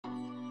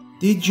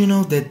Did you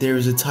know that there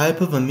is a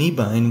type of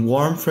amoeba in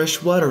warm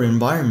freshwater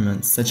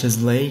environments such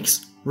as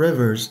lakes,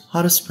 rivers,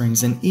 hot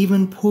springs, and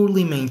even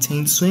poorly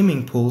maintained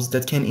swimming pools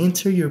that can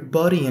enter your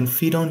body and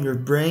feed on your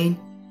brain?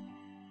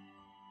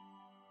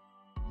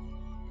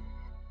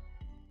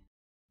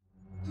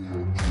 They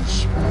are too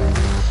small.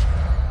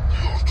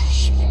 They are too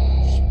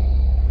small.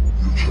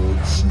 You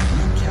can't see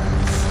them.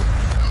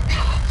 You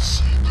can't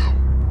see them.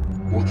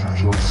 But you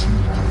can see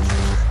them.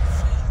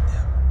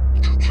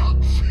 You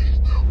can't feel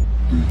them.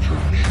 They can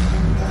kill you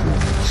from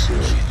inside.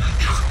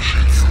 They can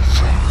kill you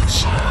from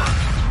inside.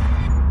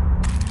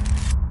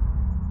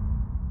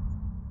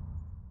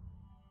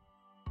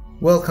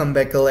 Welcome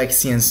back,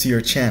 Galaxians, to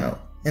your channel.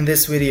 In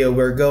this video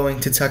we're going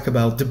to talk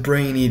about the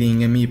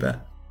brain-eating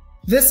amoeba.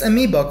 This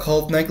amoeba,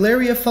 called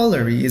Naegleria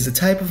Fowleri, is a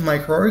type of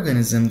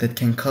microorganism that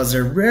can cause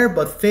a rare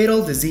but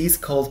fatal disease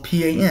called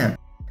PAM,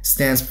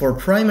 stands for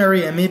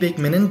primary amoebic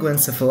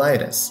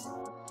meningoencephalitis.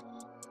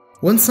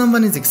 When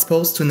someone is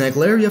exposed to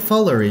Naegleria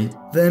Fowleri,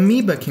 the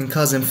amoeba can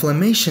cause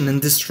inflammation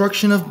and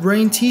destruction of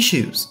brain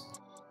tissues.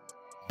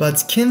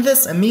 But can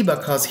this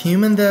amoeba cause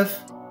human death?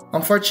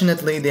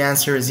 Unfortunately, the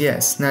answer is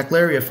yes.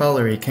 Naegleria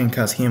Fowleri can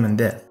cause human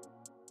death.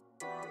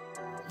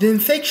 The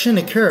infection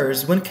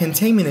occurs when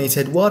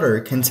contaminated water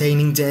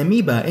containing the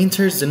amoeba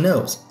enters the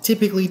nose,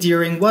 typically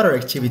during water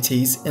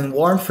activities in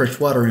warm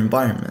freshwater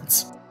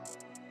environments.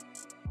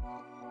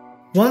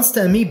 Once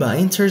the amoeba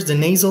enters the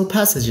nasal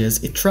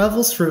passages, it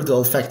travels through the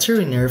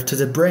olfactory nerve to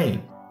the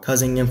brain,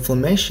 causing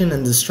inflammation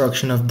and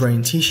destruction of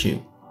brain tissue.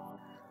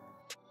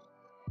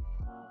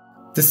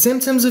 The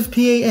symptoms of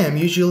PAM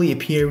usually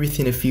appear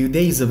within a few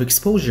days of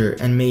exposure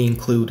and may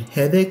include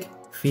headache,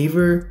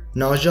 fever,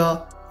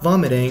 nausea,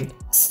 vomiting,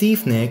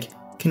 stiff neck,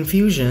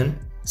 confusion,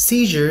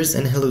 seizures,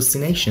 and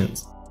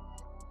hallucinations.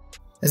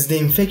 As the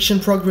infection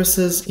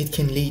progresses, it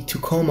can lead to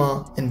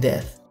coma and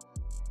death.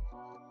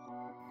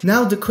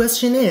 Now the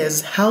question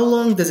is, how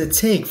long does it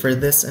take for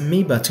this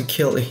amoeba to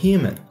kill a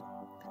human?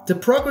 The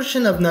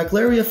progression of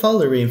Naegleria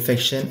Fowleri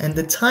infection and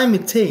the time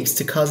it takes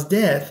to cause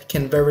death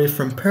can vary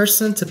from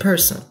person to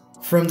person.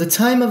 From the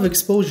time of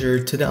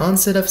exposure to the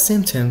onset of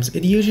symptoms,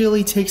 it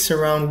usually takes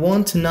around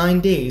 1 to 9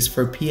 days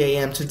for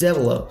PAM to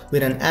develop,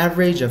 with an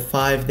average of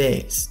 5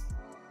 days.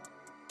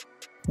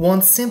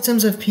 Once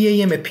symptoms of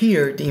PAM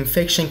appear, the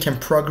infection can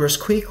progress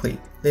quickly,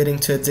 leading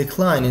to a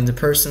decline in the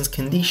person's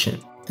condition.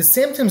 The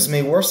symptoms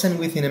may worsen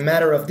within a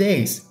matter of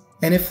days,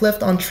 and if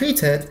left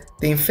untreated,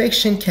 the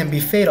infection can be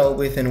fatal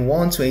within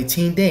 1 to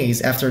 18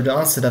 days after the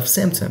onset of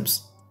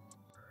symptoms.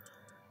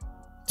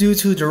 Due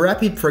to the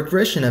rapid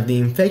progression of the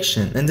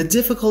infection and the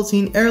difficulty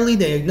in early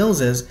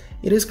diagnosis,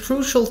 it is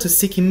crucial to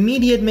seek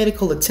immediate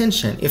medical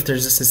attention if there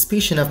is a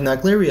suspicion of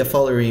Naegleria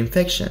Fowleri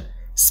infection,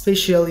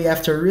 especially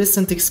after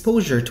recent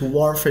exposure to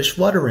warm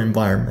freshwater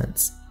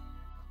environments.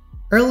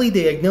 Early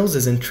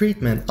diagnosis and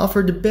treatment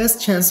offer the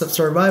best chance of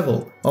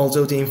survival,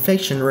 although the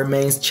infection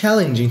remains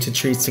challenging to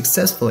treat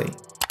successfully.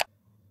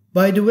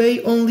 By the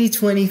way, only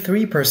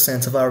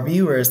 23% of our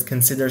viewers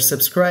consider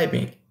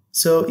subscribing.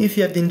 So if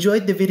you have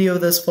enjoyed the video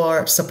thus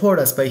far, support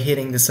us by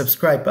hitting the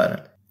subscribe button.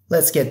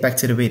 Let's get back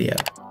to the video.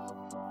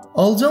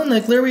 Although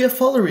Naegleria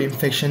Fowleri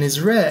infection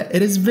is rare,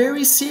 it is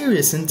very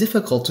serious and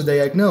difficult to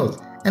diagnose.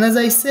 And as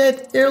I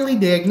said, early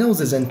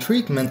diagnosis and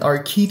treatment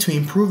are key to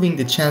improving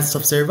the chance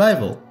of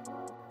survival.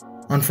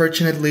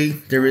 Unfortunately,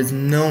 there is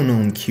no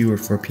known cure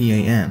for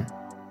PAM.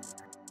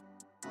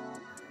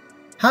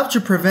 How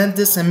to prevent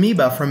this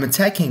amoeba from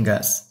attacking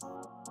us?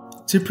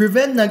 To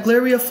prevent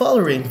Naegleria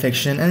Fowleri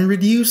infection and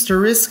reduce the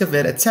risk of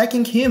it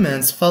attacking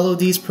humans, follow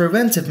these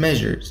preventive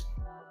measures.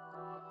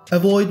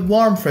 Avoid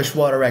warm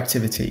freshwater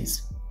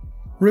activities.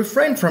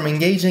 Refrain from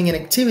engaging in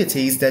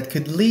activities that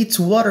could lead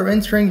to water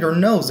entering your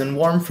nose in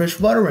warm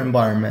freshwater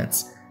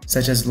environments,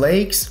 such as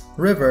lakes,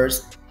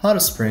 rivers,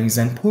 hot springs,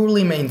 and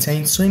poorly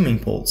maintained swimming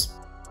pools.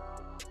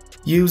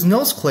 Use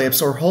nose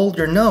clips or hold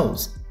your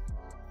nose.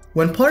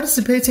 When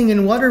participating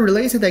in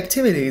water-related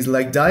activities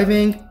like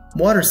diving,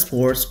 water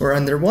sports, or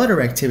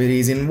underwater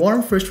activities in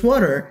warm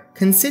freshwater,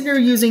 consider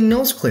using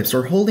nose clips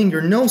or holding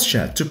your nose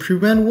shut to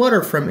prevent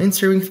water from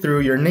entering through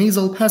your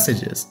nasal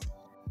passages.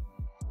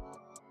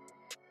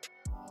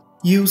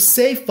 Use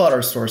safe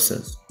water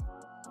sources.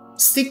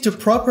 Stick to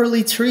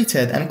properly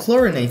treated and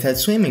chlorinated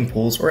swimming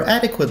pools or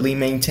adequately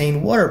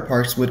maintained water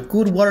parks with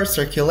good water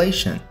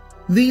circulation.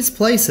 These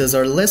places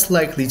are less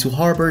likely to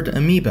harbor the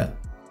amoeba.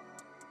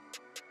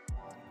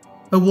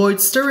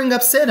 Avoid stirring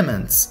up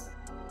sediments.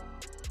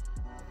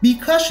 Be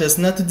cautious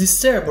not to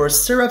disturb or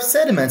stir up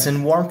sediments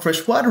in warm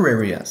freshwater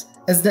areas,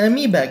 as the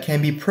amoeba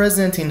can be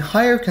present in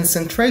higher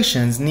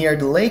concentrations near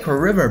the lake or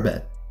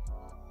riverbed.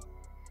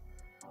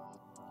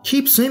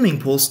 Keep swimming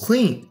pools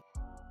clean.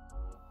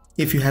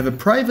 If you have a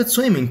private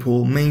swimming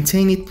pool,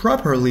 maintain it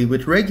properly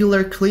with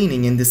regular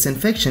cleaning and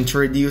disinfection to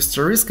reduce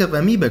the risk of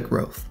amoeba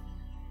growth.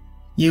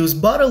 Use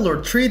bottled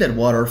or treated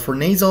water for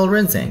nasal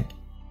rinsing.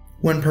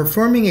 When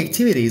performing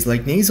activities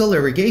like nasal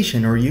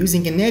irrigation or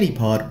using a neti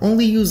pot,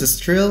 only use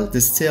sterile,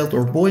 distilled,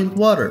 or boiled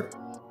water.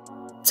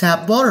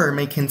 Tap water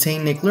may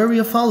contain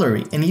Naegleria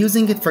Fowleri, and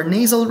using it for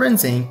nasal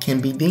rinsing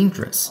can be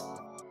dangerous.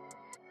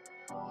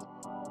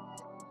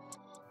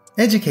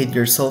 Educate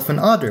yourself and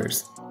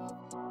others.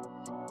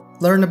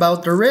 Learn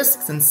about the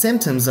risks and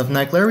symptoms of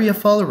Naegleria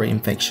Fowleri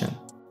infection.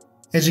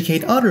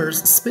 Educate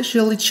others,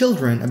 especially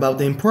children, about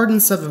the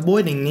importance of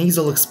avoiding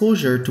nasal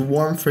exposure to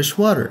warm fresh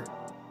water.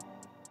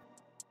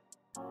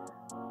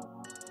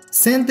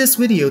 Send this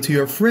video to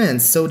your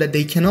friends so that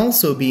they can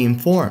also be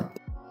informed.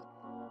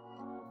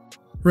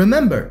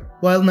 Remember,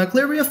 while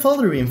Naegleria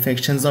Fowleri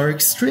infections are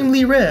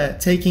extremely rare,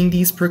 taking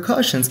these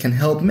precautions can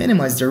help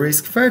minimize the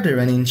risk further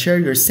and ensure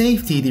your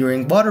safety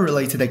during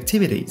water-related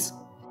activities.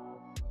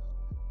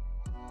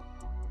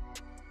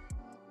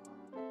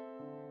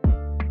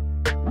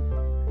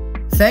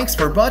 Thanks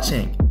for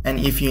watching, and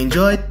if you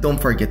enjoyed,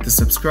 don't forget to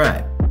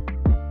subscribe.